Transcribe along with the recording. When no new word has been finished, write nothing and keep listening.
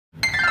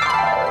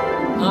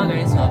Hello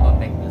guys, welcome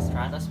back to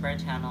Stratosphere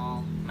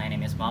channel. My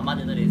name is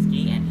Muhamad Aldito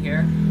Rizky, and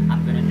here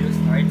I'm gonna do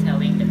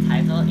storytelling. The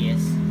title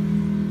is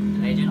The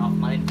Legend of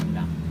Malin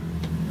Kundang.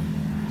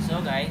 So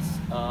guys,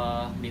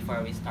 before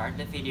we start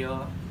the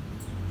video,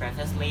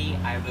 previously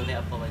I really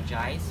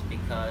apologize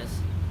because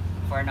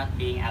for not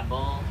being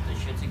able to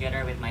shoot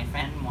together with my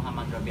friend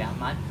Muhamad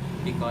Ahmad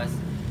because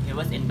he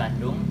was in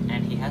Bandung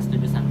and he has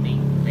to do something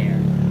there.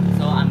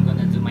 So I'm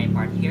gonna do my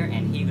part here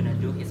and he gonna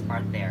do his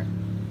part there.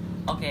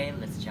 Okay,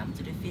 let's jump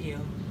to the video.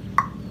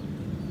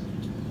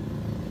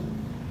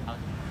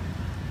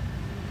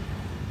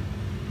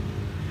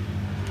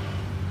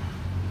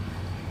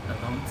 A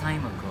long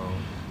time ago,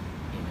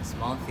 in a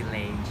small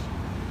village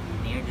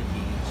near the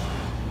beach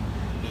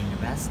in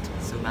West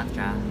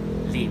Sumatra,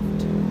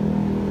 lived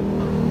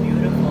a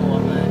beautiful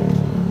woman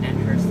and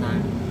her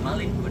son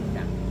Malin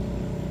Kundang.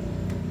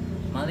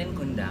 Malin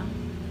Kundang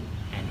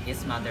and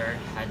his mother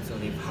had to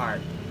live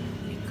hard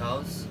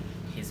because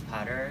his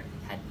father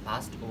had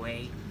passed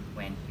away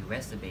when he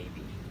was a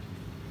baby.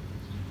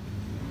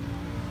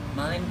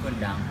 Malin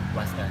Kundang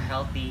was a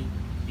healthy,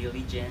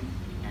 diligent,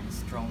 and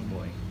strong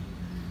boy.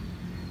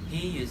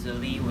 He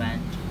usually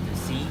went to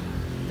sea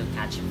to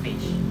catch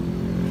fish.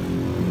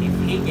 If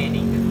he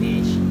getting the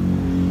fish,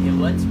 he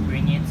would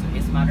bring it to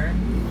his mother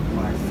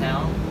or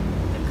sell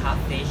the caught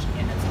fish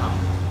in the town.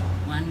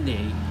 One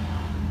day,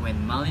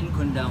 when Malin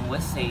Kundang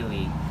was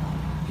sailing,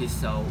 he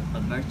saw a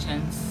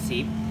merchant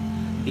ship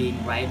being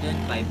raided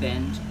by a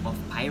band of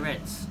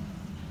pirates.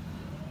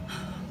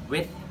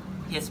 With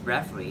his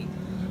bravery,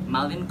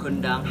 Malin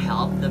Kundang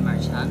helped the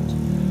merchant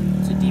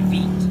to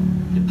defeat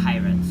the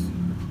pirates.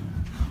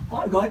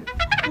 Oh God!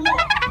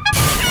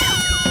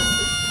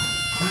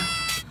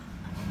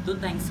 To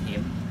thank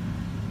him,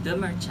 the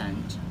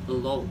merchant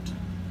allowed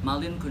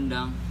Malin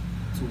Kundang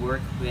to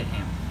work with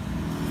him.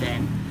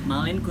 Then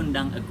Malin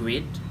Kundang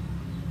agreed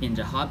in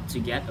the hope to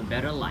get a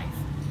better life.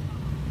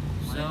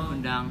 So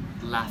Kundang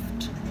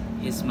left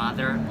his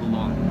mother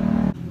alone.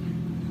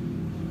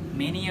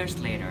 Many years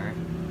later,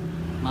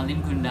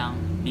 Malin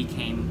Kundang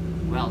became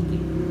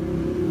wealthy.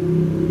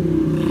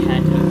 He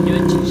had a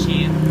huge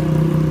ship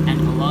and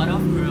a lot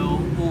of crew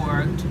who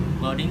worked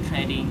loading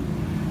trading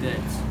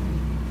goods.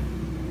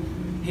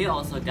 He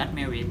also got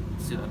married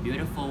to a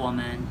beautiful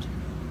woman,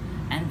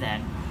 and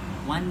then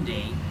one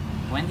day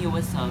when he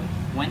was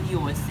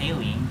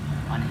sailing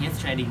on his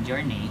trading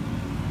journey,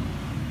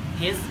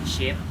 his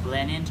ship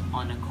landed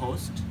on a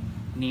coast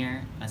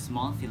near a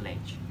small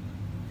village.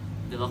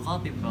 The local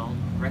people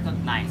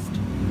recognized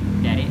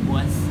that it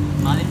was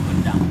Malin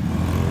Kundang.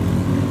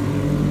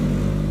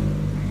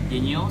 The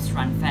news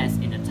ran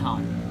fast in the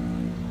town.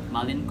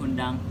 Malin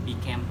Kundang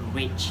became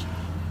rich,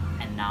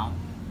 and now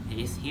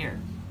he is here.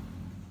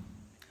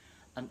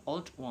 An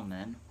old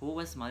woman who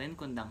was Malin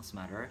Kundang's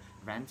mother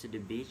ran to the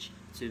beach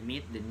to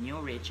meet the new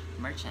rich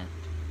merchant.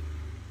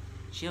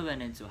 She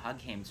wanted to hug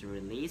him to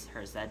release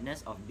her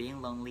sadness of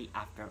being lonely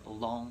after a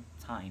long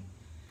time.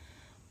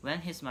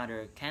 When his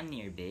mother came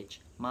near beach,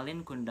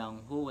 Malin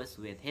Kundang, who was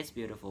with his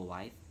beautiful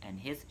wife and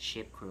his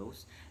ship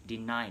crews,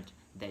 denied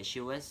that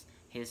she was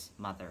his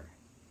mother.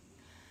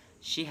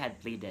 She had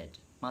pleaded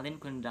Malin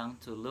Kundang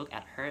to look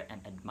at her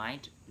and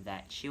admitted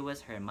that she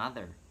was her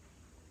mother.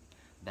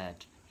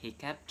 But he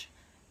kept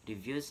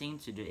refusing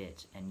to do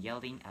it and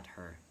yelling at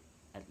her.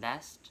 At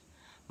last,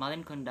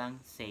 Malin Kundang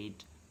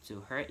said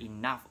to her,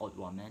 "Enough, old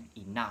woman,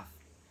 enough.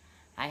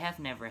 I have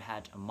never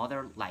had a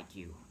mother like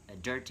you, a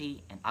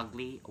dirty and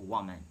ugly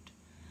woman."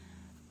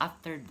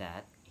 After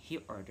that, he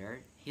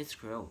ordered his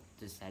crew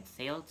to set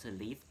sail to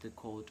leave the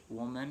cold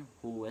woman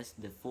who was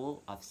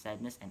full of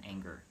sadness and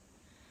anger.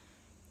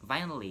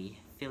 Finally,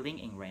 feeling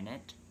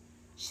enraged,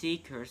 she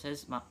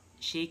cursed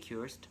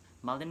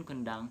Malin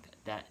Kundang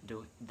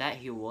that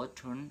he would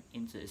turn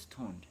into a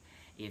stone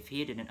if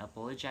he didn't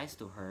apologize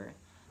to her.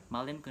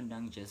 Malin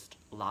Kundang just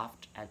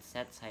laughed and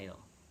set sail.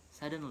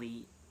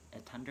 Suddenly, a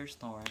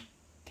thunderstorm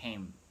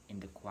came in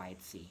the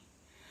quiet sea.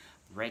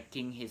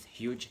 Wrecking his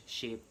huge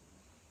ship,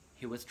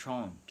 he was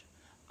thrown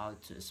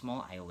out to a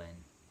small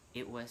island.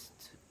 It was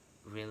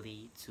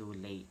really too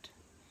late.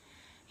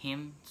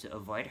 Him to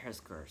avoid her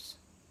curse,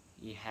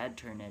 he had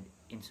turned it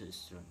into a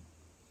stone.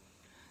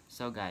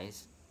 So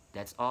guys,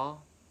 that's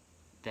all.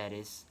 That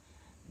is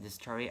the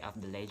story of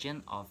the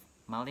legend of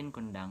Malin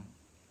Kundang.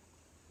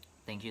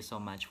 Thank you so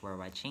much for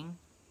watching.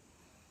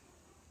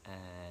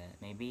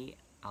 Maybe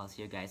I'll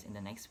see you guys in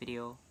the next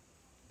video.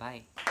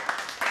 Bye.